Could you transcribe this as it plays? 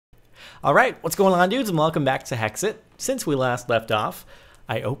Alright, what's going on, dudes, and welcome back to Hexxit. Since we last left off,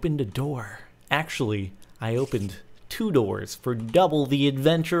 I opened a door. Actually, I opened 2 doors for double the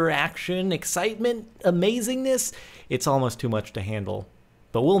adventure, action, excitement, amazingness. It's almost too much to handle,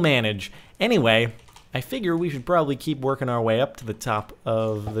 but we'll manage. Anyway, I figure we should probably keep working our way up to the top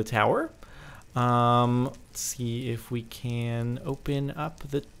of the tower. Let's see if we can open up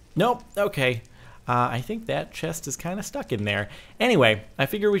the... Nope, okay. I think that chest is kind of stuck in there. Anyway, I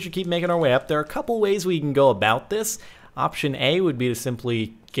figure we should keep making our way up. There are a couple ways we can go about this. Option A would be to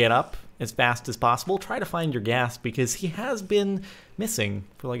simply get up as fast as possible. Try to find your ghast because he has been missing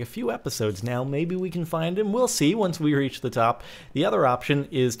for like a few episodes now. Maybe we can find him. We'll see once we reach the top. The other option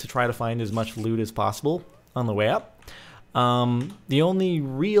is to try to find as much loot as possible on the way up. The only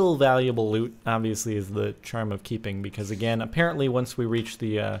real valuable loot, obviously, is the Charm of Keeping because, again, apparently once we reach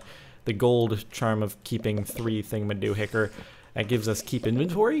the gold Charm of Keeping 3 thingamadoohicker, that gives us keep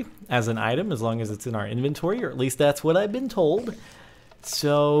inventory as an item as long as it's in our inventory, or at least that's what I've been told.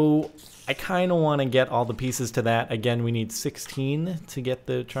 So I kind of want to get all the pieces to that. Again, we need 16 to get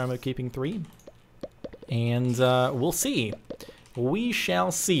the Charm of Keeping 3, and we'll see. We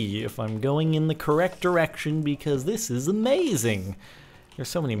shall see if I'm going in the correct direction because this is amazing. There's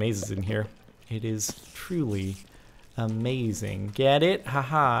so many mazes in here. It is truly amazing. Get it?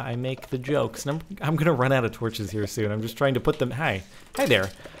 Haha, I make the jokes. And I'm gonna run out of torches here soon. I'm just trying to put them... Hi there.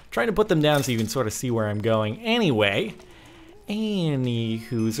 Trying to put them down so you can sort of see where I'm going. Anyway, any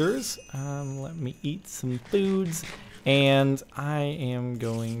hoosers, let me eat some foods. And I am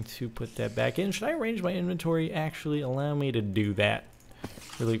going to put that back in. Should I arrange my inventory? Actually, allow me to do that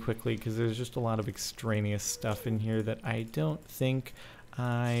really quickly because there's just a lot of extraneous stuff in here that I don't think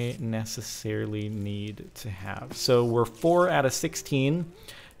I necessarily need to have. So we're 4 out of 16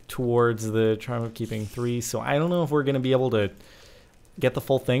 towards the Charm of Keeping 3. So I don't know if we're going to be able to get the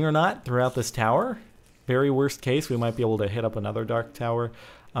full thing or not throughout this tower. Very worst case, we might be able to hit up another dark tower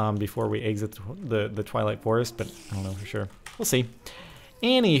before we exit the Twilight Forest, but I don't know for sure. We'll see.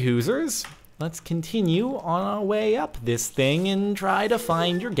 Any hoosers, let's continue on our way up this thing and try to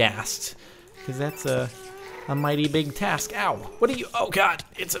find your ghast, because that's a mighty big task. Ow! What are you? Oh God!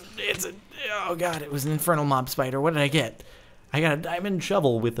 Oh God! It was an infernal mob spider. What did I get? I got a diamond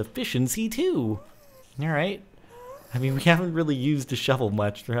shovel with efficiency too. All right. I mean, we haven't really used a shovel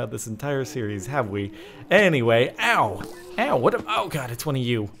much throughout this entire series, have we? Anyway, ow! Ow, what? Oh God, it's one of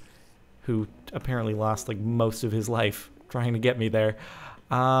you who apparently lost like most of his life trying to get me there.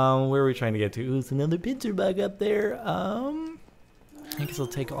 Where are we trying to get to? Ooh, there's another pincer bug up there. I guess I'll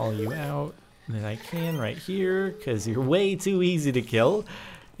take all you out that I can right here because you're way too easy to kill.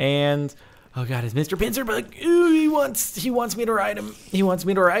 And oh God, it's Mr. Pincer Bug. Ooh, he wants me to ride him. He wants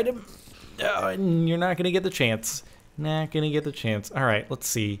me to ride him. Oh, and you're not gonna get the chance. Not gonna get the chance. All right, let's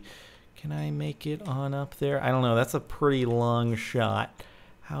see. Can I make it on up there? I don't know. That's a pretty long shot.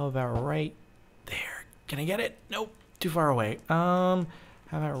 How about right there? Can I get it? Nope. Too far away. How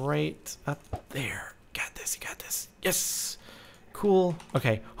about right up there? Got this. You got this. Yes. Cool.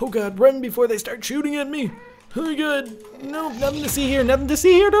 Okay. Oh God, run before they start shooting at me. Oh good. No, nothing to see here. Nothing to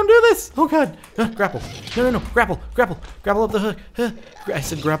see here. Don't do this. Oh God. Grapple. No. Grapple. Grapple. Grapple up the hook. I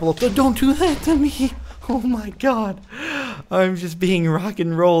said grapple up the... Don't do that to me. Oh my God. I'm just being rock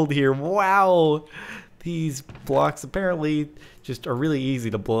and rolled here. Wow. These blocks apparently just are really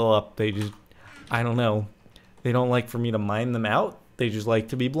easy to blow up. They just, I don't know. They don't like for me to mine them out. They just like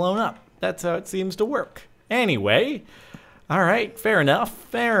to be blown up. That's how it seems to work. Anyway, all right, fair enough.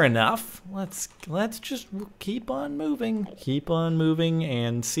 Fair enough. Let's just keep on moving. Keep on moving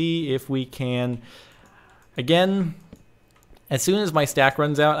and see if we can, again, as soon as my stack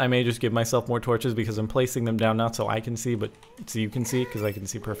runs out, I may just give myself more torches because I'm placing them down not so I can see, but so you can see, because I can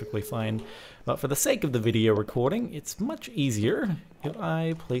see perfectly fine. But for the sake of the video recording, it's much easier if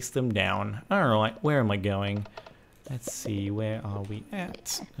I place them down. All right, where am I going? Let's see, where are we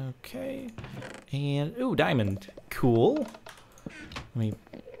at? Okay, and, ooh, diamond. Cool. Let me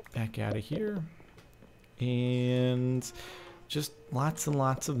back out of here. And just lots and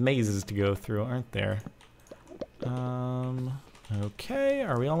lots of mazes to go through, aren't there? Okay,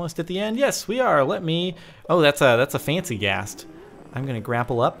 are we almost at the end? Yes, we are. Let me... Oh, that's a fancy ghast. I'm gonna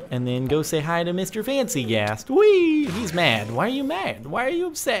grapple up and then go say hi to Mr. Fancy Ghast. Whee! He's mad. Why are you mad? Why are you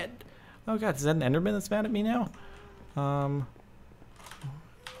upset? Oh God, is that an Enderman that's mad at me now?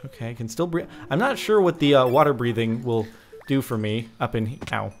 Okay, I can still breathe. I'm not sure what the water breathing will do for me up in...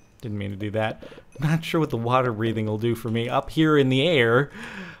 Ow, didn't mean to do that. I'm not sure what the water breathing will do for me up here in the air.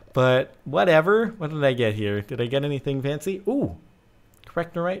 But whatever. What did I get here? Did I get anything fancy? Ooh,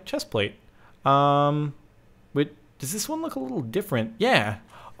 correctorite chest plate. Wait, does this one look a little different? Yeah.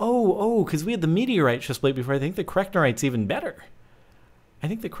 Oh, because we had the meteorite chest plate before. I think the Kreknorite's even better. I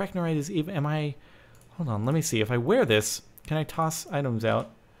think the Kreknorite is even... Hold on, let me see. If I wear this, can I toss items out?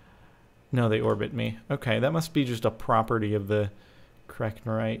 No, they orbit me. Okay, that must be just a property of the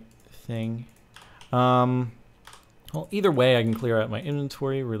Kreknorite thing. Well, either way, I can clear out my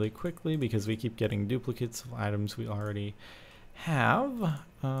inventory really quickly because we keep getting duplicates of items we already have.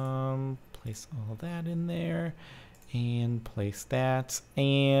 Place all that in there. And place that.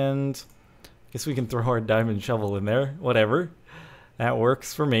 And I guess we can throw our diamond shovel in there. Whatever. That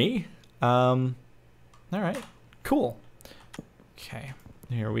works for me. Alright. Cool. Okay.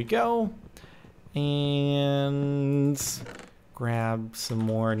 Here we go. And grab some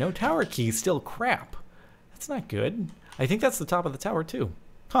more. No tower keys. Still crap. That's not good. I think that's the top of the tower too.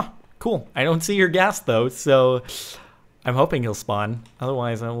 Huh. Cool. I don't see your ghast though, so I'm hoping he'll spawn.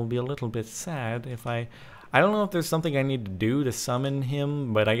 Otherwise I will be a little bit sad if I don't know if there's something I need to do to summon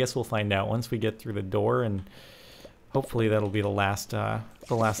him, but I guess we'll find out once we get through the door, and hopefully that'll be the last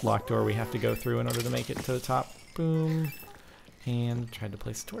locked door we have to go through in order to make it to the top. Boom. And tried to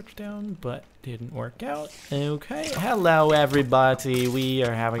place a torch down, but didn't work out. Okay. Hello, everybody. We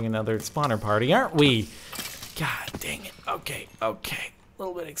are having another spawner party, aren't we? God dang it. Okay. A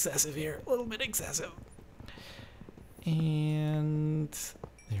little bit excessive here. A little bit excessive. And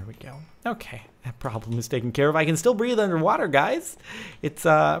there we go. Okay. That problem is taken care of. I can still breathe underwater, guys. It's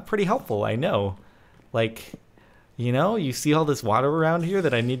pretty helpful, I know. Like, you know, you see all this water around here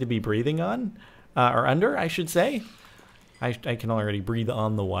that I need to be breathing on? Or under, I should say. I can already breathe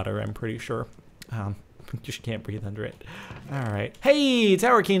on the water, I'm pretty sure. Just can't breathe under it. Alright. Hey,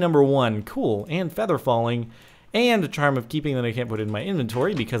 tower key number 1. Cool. And feather falling. And a charm of keeping that I can't put in my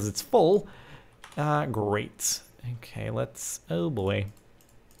inventory because it's full. Great. Okay, let's... Oh boy.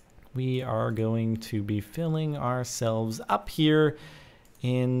 We are going to be filling ourselves up here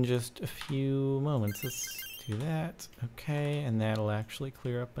in just a few moments. Let's do that. Okay, and that'll actually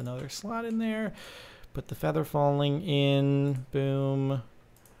clear up another slot in there. Put the feather falling in. Boom.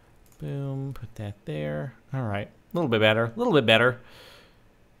 Boom. Put that there. All right. A little bit better. A little bit better.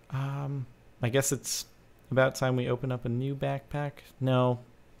 I guess it's about time we open up a new backpack. No.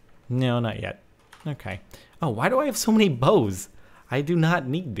 No, not yet. Okay. Oh, why do I have so many bows? I do not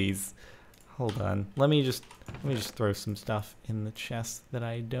need these. Hold on. Let me just throw some stuff in the chest that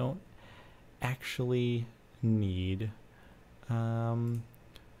I don't actually need. Convert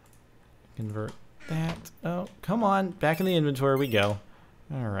that. Oh, come on. Back in the inventory we go.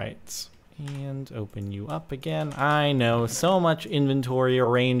 All right. And open you up again. I know, so much inventory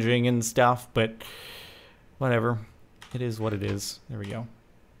arranging and stuff, but whatever. It is what it is. There we go.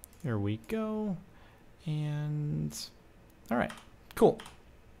 There we go. And all right. Cool.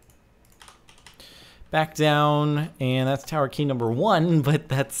 Back down, and that's tower key number 1, but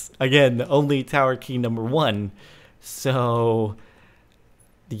that's, again, only tower key number 1. So,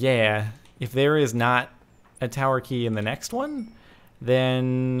 yeah, if there is not a tower key in the next one,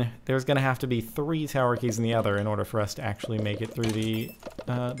 then there's going to have to be 3 tower keys in the other in order for us to actually make it through the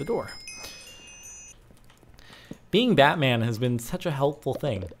door. Being Batman has been such a helpful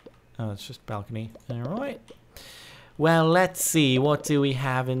thing. Oh, it's just balcony. All right. Well, let's see. What do we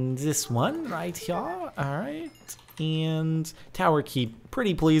have in this one right here? All right. And tower key,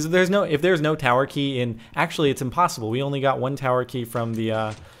 pretty please. If there's no tower key in, actually it's impossible. We only got 1 tower key from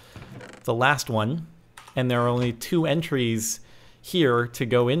the last one, and there are only 2 entries here to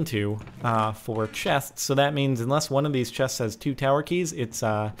go into for chests. So that means unless one of these chests has 2 tower keys, it's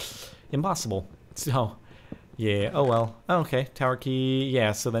impossible. So yeah. Oh well. Okay. Tower key.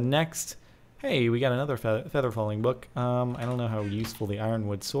 Yeah. So the next. Hey, we got another feather falling book. I don't know how useful the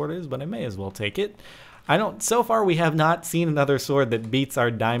ironwood sword is, but I may as well take it. So far we have not seen another sword that beats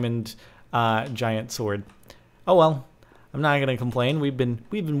our diamond giant sword. Oh well, I'm not gonna complain. We've been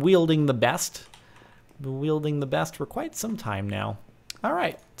wielding the best. Been wielding the best for quite some time now. All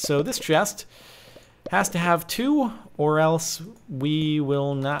right, so this chest has to have 2, or else we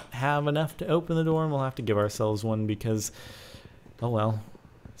will not have enough to open the door, and we'll have to give ourselves one because, oh well.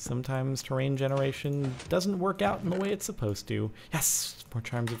 Sometimes terrain generation doesn't work out in the way it's supposed to. Yes, more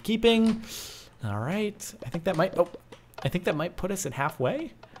charms of keeping. All right, I think that might put us at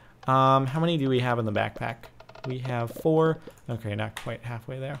halfway. How many do we have in the backpack? We have 4. Okay, not quite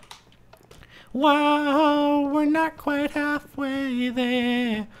halfway there. Wow, we're not quite halfway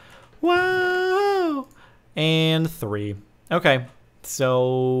there. Whoa, and 3. Okay,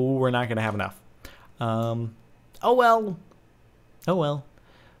 so we're not gonna have enough. Oh well. Oh well.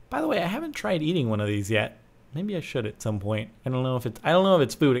 By the way, I haven't tried eating one of these yet. Maybe I should at some point. I don't know if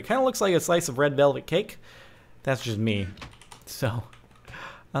it's food. It kind of looks like a slice of red velvet cake. That's just me. So,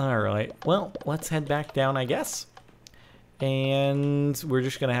 Alright, well, let's head back down, I guess. And we're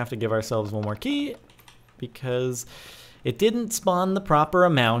just gonna have to give ourselves one more key because it didn't spawn the proper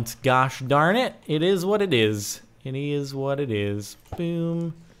amount. Gosh darn it. It is what it is. It is what it is.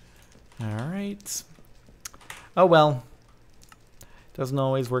 Boom. Alright. Oh well. Doesn't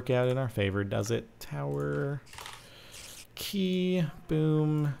always work out in our favor, does it? Tower key.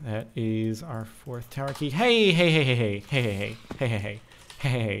 Boom. That is our 4th tower key. Hey, hey, hey, hey, hey, hey, hey, hey, hey, hey, hey, hey,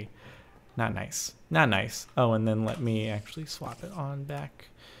 hey. Not nice. Not nice. Oh, and then let me actually swap it on back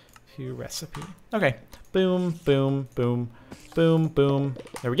to recipe. Okay. Boom, boom, boom, boom, boom.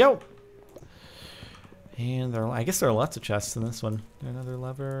 There we go. And I guess there are lots of chests in this one. Another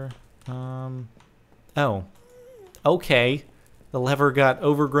lever. Oh. Okay. The lever got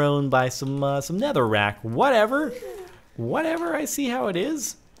overgrown by some netherrack. Whatever. Whatever. I see how it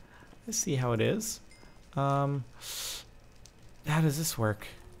is. I see how it is. How does this work?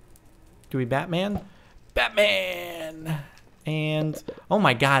 Do we Batman? Batman! And, oh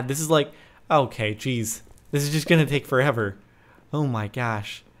my god, this is like, okay, geez. This is just gonna take forever. Oh my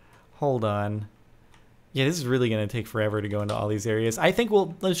gosh. Hold on. Yeah, this is really gonna take forever to go into all these areas. I think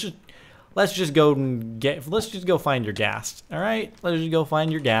let's just go find your ghast. Alright? Let's just go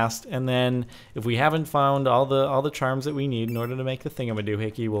find your ghast, and then if we haven't found all the charms that we need in order to make the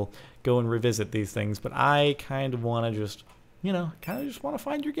thingamadoohickey, we'll go and revisit these things. But I kind of wanna just, you know, wanna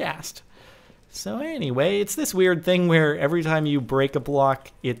find your ghast. So anyway, it's this weird thing where every time you break a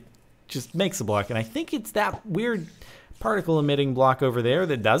block, it just makes a block. And I think it's that weird particle emitting block over there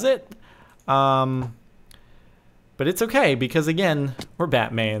that does it. But it's okay because, again, we're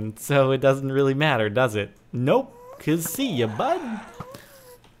Batman, so it doesn't really matter, does it? Nope, because see ya, bud.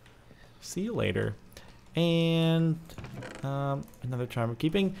 See you later. And another charm of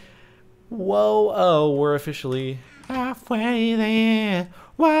keeping. Whoa, oh, we're officially halfway there.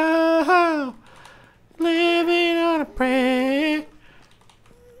 Whoa, living on a prayer.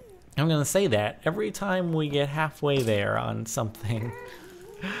 I'm gonna say that every time we get halfway there on something.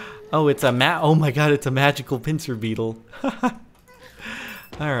 Oh, it's oh my god, it's a magical pincer beetle.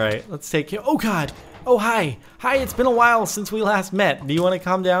 Alright, let's take care. Oh god! Oh, hi! Hi, it's been a while since we last met. Do you want to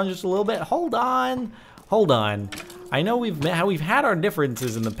calm down just a little bit? Hold on. Hold on. I know we've had our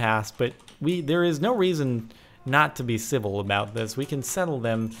differences in the past, but there is no reason not to be civil about this. We can settle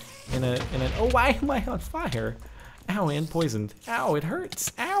them in an oh, why am I on fire? Ow, and poisoned. Ow, it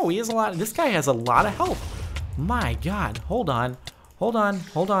hurts. Ow, this guy has a lot of health. My god, hold on. Hold on,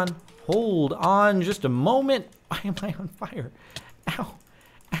 hold on, hold on just a moment. Why am I on fire? Ow,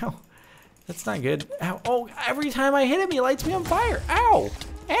 ow, that's not good. Ow, oh, every time I hit him, he lights me on fire. Ow,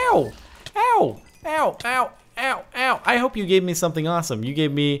 ow, ow, ow, ow, ow, ow. I hope you gave me something awesome. You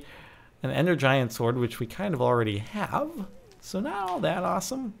gave me an Ender Giant Sword, which we kind of already have. So not all that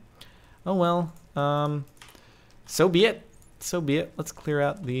awesome. Oh well, so be it. So be it. Let's clear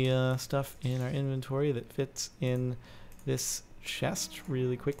out the stuff in our inventory that fits in this chest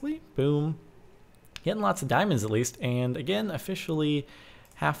really quickly. Boom. Getting lots of diamonds at least. And again, officially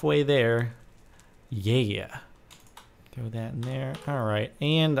halfway there. Yeah. Throw that in there. All right.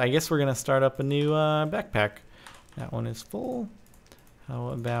 And I guess we're going to start up a new backpack. That one is full. How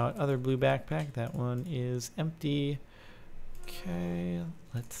about other blue backpack? That one is empty. Okay,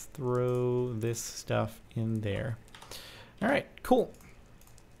 let's throw this stuff in there. All right, cool.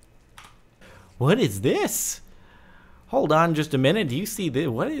 What is this? Hold on just a minute. Do you see this?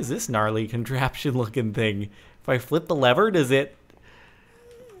 What is this gnarly contraption looking thing? If I flip the lever, does it...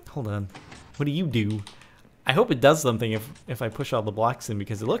 Hold on. What do you do? I hope it does something if I push all the blocks in,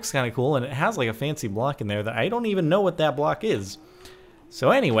 because it looks kind of cool and it has like a fancy block in there that I don't even know what that block is.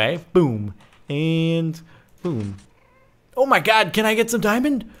 So anyway, boom, and boom. Oh my god, can I get some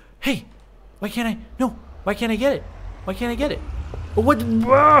diamond? Hey, why can't I? No, why can't I get it? Why can't I get it? Oh, what?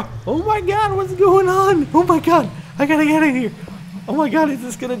 Oh my god, what's going on? Oh my god, I gotta get out of here. Oh my god, is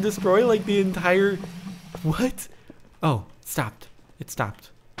this gonna destroy like the entire... What? Oh, it stopped. It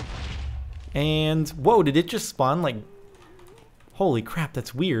stopped. And, whoa, did it just spawn like... Holy crap,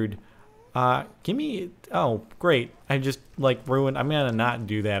 that's weird. Give me... Oh, great. I just, like, ruined... I'm gonna not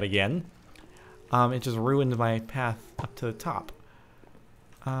do that again. It just ruined my path up to the top.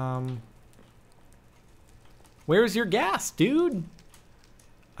 Where's your gas, dude?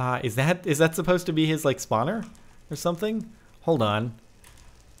 Is that supposed to be his, like, spawner? Or something? Hold on.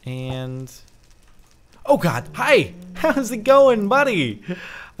 And... Oh, God! Hi! How's it going, buddy?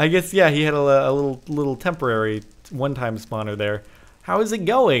 I guess, yeah, he had a little temporary one-time spawner there. How is it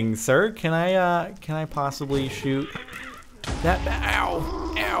going, sir? Can I possibly shoot that?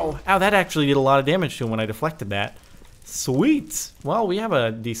 Ow! Ow! Ow! That actually did a lot of damage to him when I deflected that. Sweet. Well, we have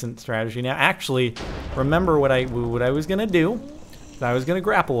a decent strategy now. Actually, remember what I was gonna do? I was gonna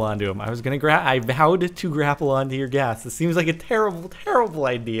grapple onto him. I vowed to grapple onto your gas. This seems like a terrible, terrible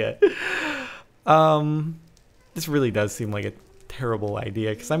idea. This really does seem like a terrible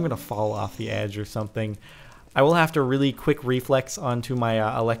idea because I'm gonna fall off the edge or something. I will have to really quick reflex onto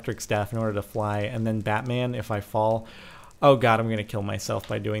my electric staff in order to fly, and then Batman if I fall. Oh god, I'm gonna kill myself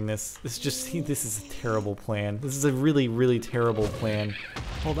by doing this. This is a terrible plan. This is a really, really terrible plan.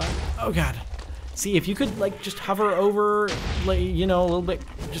 Hold on. Oh god. See, if you could like just hover over, like, you know, a little bit.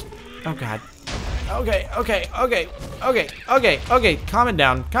 Just. Oh god. Okay. Calm it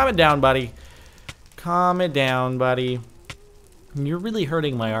down. Calm it down, buddy. Calm it down, buddy. You're really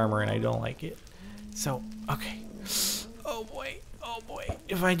hurting my armor, and I don't like it. So, okay. Oh boy. Oh boy.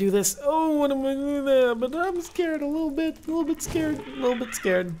 If I do this, oh, what am I doing there? But I'm scared a little bit scared.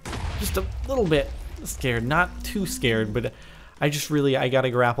 Just a little bit scared. Not too scared, but I gotta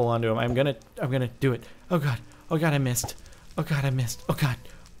grapple onto him. I'm gonna do it. Oh god. Oh god, I missed. Oh god, I missed. Oh god.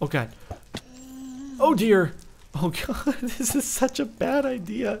 Oh god. Oh dear. Oh god, this is such a bad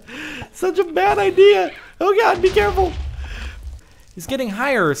idea. Such a bad idea. Oh god, be careful. He's getting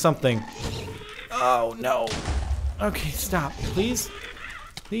higher or something. Oh no. Okay, stop, please.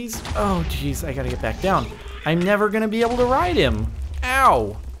 Please. Oh jeez, I gotta get back down. I'm never gonna be able to ride him.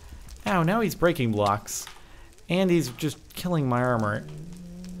 Ow. Ow, now he's breaking blocks. And he's just killing my armor.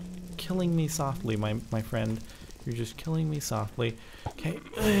 Killing me softly, my friend. You're just killing me softly. Okay.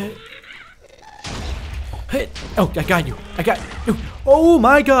 Oh, I got you. I got you. Oh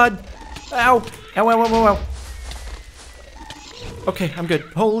my god. Ow. Ow, ow, ow, ow, ow. Okay, I'm good.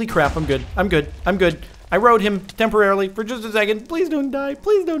 Holy crap, I'm good. I'm good. I'm good. I rode him temporarily for just a second. Please don't die.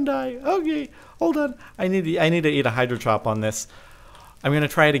 Please don't die. Okay, hold on. I need to eat a Hydro Chop on this. I'm gonna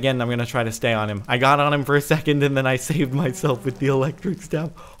try it again. I'm gonna try to stay on him. I got on him for a second and then I saved myself with the electric staff.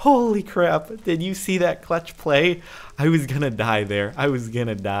 Holy crap. Did you see that clutch play? I was gonna die there. I was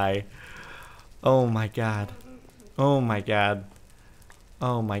gonna die. Oh my god. Oh my god.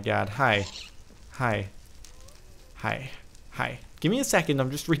 Oh my god. Hi. Hi. Hi. Hi. Give me a second.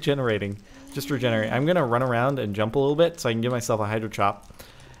 I'm just regenerating. Just regenerate. I'm gonna run around and jump a little bit so I can give myself a Hydro Chop.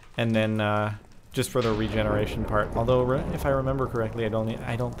 And then just for the regeneration part. Although if I remember correctly, I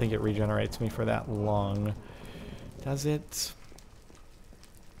don't think it regenerates me for that long. Does it?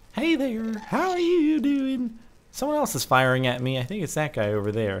 Hey there. How are you doing? Someone else is firing at me. I think it's that guy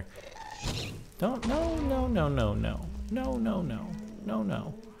over there. Don't no.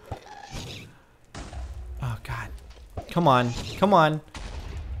 Oh god. Come on. Come on.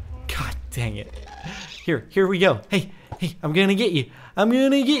 God dang it. Here we go. Hey, I'm gonna get you. I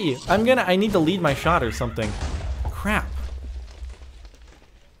need to lead my shot or something. Crap.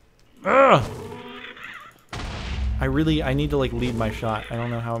 Ugh. I need to like lead my shot. I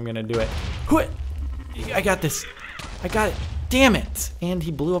don't know how I'm gonna do it. I got this. I got it. Damn it. And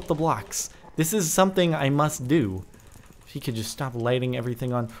he blew up the blocks. This is something I must do. If he could just stop lighting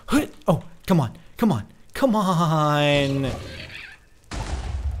everything on. Oh, come on.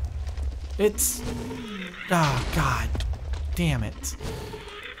 It's... Oh, God. Damn it.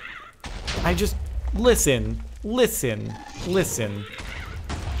 I just... Listen.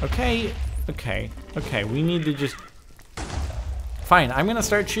 Okay. We need to just... Fine, I'm gonna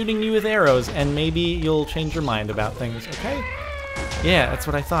start shooting you with arrows, and maybe you'll change your mind about things, okay? Yeah, that's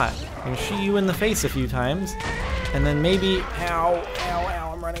what I thought. I'm gonna shoot you in the face a few times, and then maybe... Ow,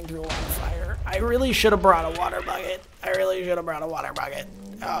 I'm running through a lot of fire. I really should have brought a water bucket.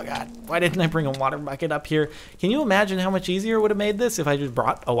 Oh god, why didn't I bring a water bucket up here? Can you imagine how much easier it would have made this if I just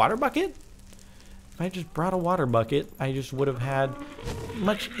brought a water bucket? If I just brought a water bucket, I just would have had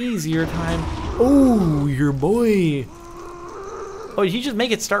much easier time. Oh, your boy. Oh, did he just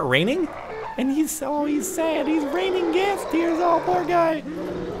make it start raining? And he's sad. He's raining gas tears. Oh, poor guy.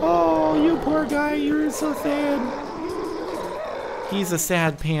 Oh, you poor guy. You're so sad. He's a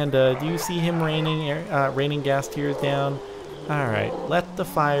sad panda. Do you see him raining gas tears down? All right. Let the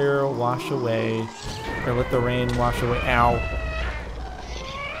fire wash away. Or let the rain wash away. Ow.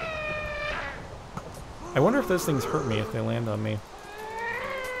 I wonder if those things hurt me if they land on me.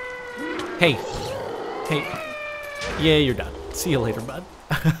 Hey. Yeah, you're done. See you later, bud.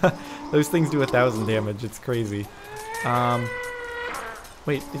 Those things do 1,000 damage. It's crazy.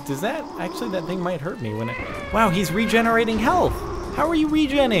 Wait, does that... Actually, that thing might hurt me when it... Wow, he's regenerating health! How are you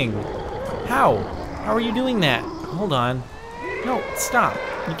regenning? How? How are you doing that? Hold on. No, stop.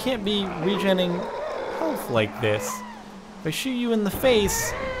 You can't be regenning health like this. If I shoot you in the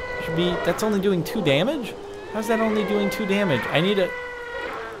face, it should be... That's only doing 2 damage? How's that only doing 2 damage? I need a...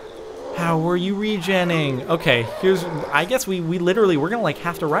 How are you regenning? Okay, I guess we're gonna like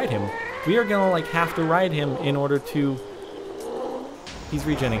have to ride him. We are gonna like have to ride him in order to, he's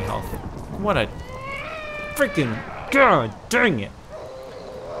regenning health. What a freaking, god dang it.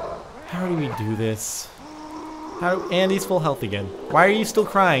 How do we do this? And he's full health again. Why are you still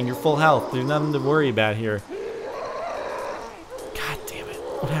crying? You're full health. There's nothing to worry about here. God damn it.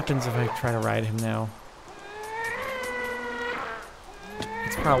 What happens if I try to ride him now?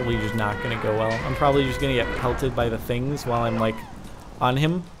 It's probably just not gonna go well. I'm probably just gonna get pelted by the things while I'm like on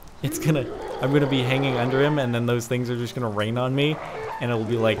him. I'm gonna be hanging under him, and then those things are just gonna rain on me, and it'll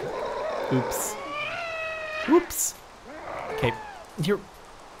be like, oops. Whoops. Okay, here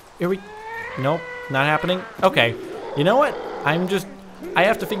we, nope, not happening. Okay, you know what? I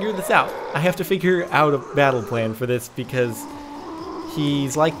have to figure this out. I have to figure out a battle plan for this because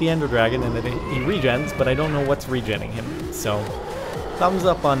he's like the Ender Dragon and that he regens, but I don't know what's regenning him. So, thumbs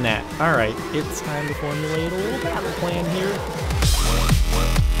up on that. All right, it's time to formulate a little battle plan here.